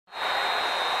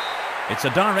It's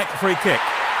a direct free kick.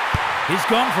 He's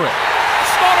gone for it.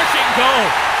 Astonishing goal.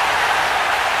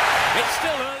 It's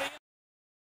still early.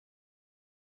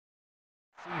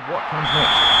 See what comes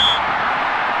next.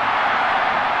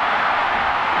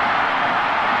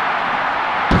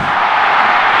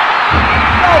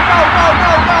 Go, go, go,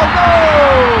 go, go, go!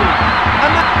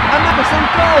 And that was some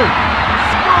goal.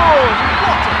 Scores!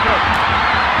 What a goal!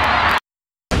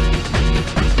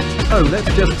 Oh,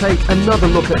 let's just take another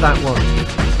look at that one.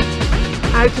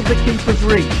 Out of the keeper's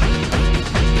reach.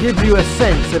 Gives you a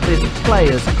sense of this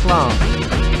player's class.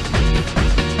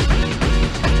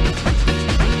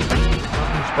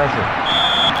 Nothing special.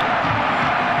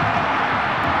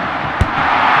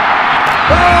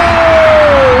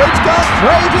 Oh! It's gone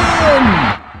straight in!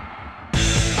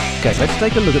 Okay, let's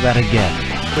take a look at that again.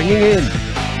 Bringing in.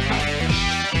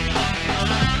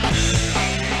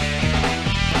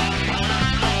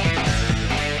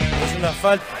 Es una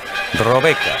falta.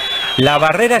 Robeca. La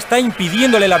barrera está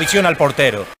impidiéndole la visión al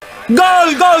portero.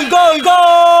 ¡Gol, gol, gol,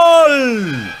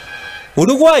 gol!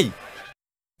 ¡Uruguay!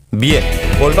 Bien,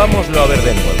 volvámoslo a ver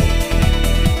de nuevo.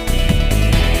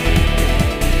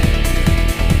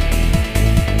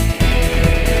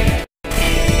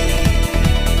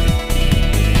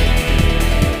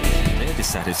 Their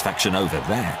dissatisfaction over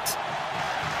that.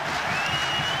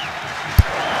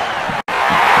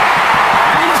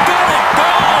 He's got it!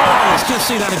 Goal! Let's just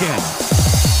see that again.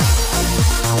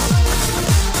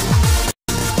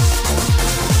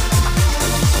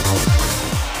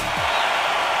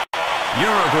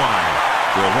 Uruguay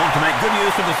will want to make good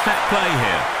use of the set play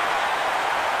here.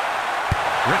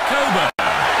 Recoba.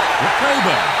 Inside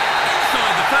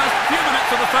the first few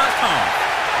minutes of the first half.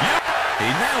 He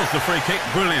nails the free kick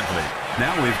brilliantly.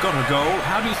 Now we've got a goal.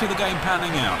 How do you see the game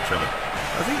panning out, Trevor?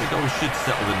 I think the goal should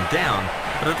settle them down,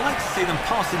 but I'd like to see them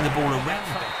passing the ball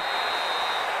around.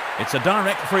 It's a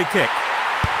direct free kick.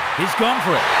 He's gone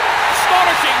for it.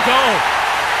 Astonishing goal.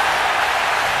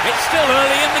 It's still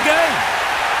early in the game.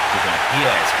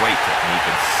 Yeah, it's great technique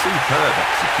and superb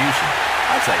execution.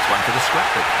 I'd say it's one for the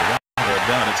scrapbook. Well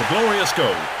done. It's a glorious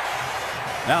goal.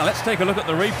 Now let's take a look at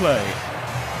the replay.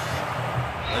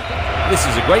 This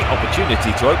is a great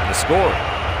opportunity to open the scoring.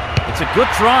 It's a good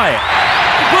try.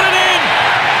 He put it in!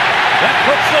 That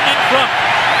puts them in front.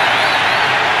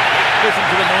 Listen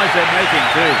to the noise they're making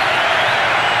too.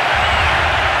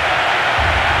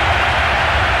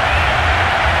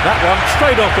 That one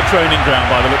straight off the training ground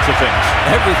by the looks of things.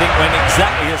 Everything went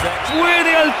exactly as that.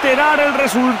 Puede alterar el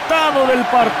resultado del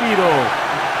partido.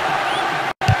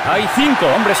 Hay 5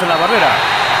 hombres en la barrera.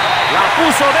 La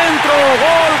puso dentro.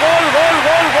 Gol, gol, gol,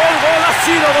 gol, gol, gol. Ha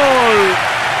sido gol.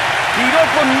 Tiró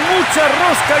con mucha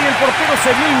rosca y el portero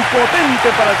se vio impotente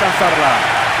para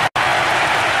alcanzarla.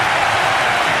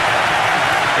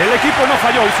 El equipo no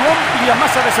falló y su amplia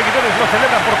masa de seguidores lo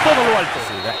celebra por todo lo alto.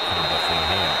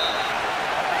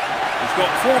 He's got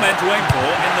 4 men to aim for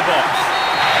in the box.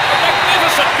 A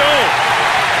magnificent goal!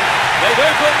 They've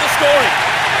opened the scoring.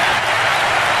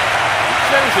 He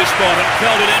chose his spot and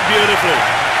curled it in beautifully.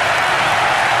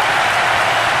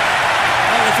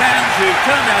 Well, the fans who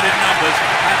turned out in numbers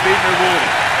have been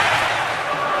rewarded.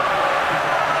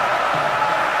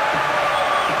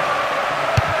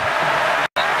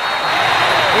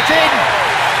 It's in!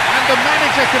 And the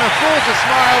manager can afford to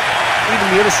smile.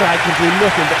 Even the other side can do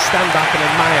nothing but stand back and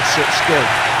admire such skill.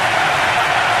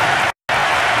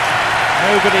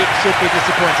 Nobody should be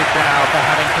disappointed now for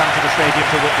having come to the stadium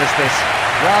to witness this,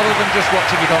 rather than just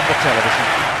watching it on the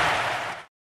television.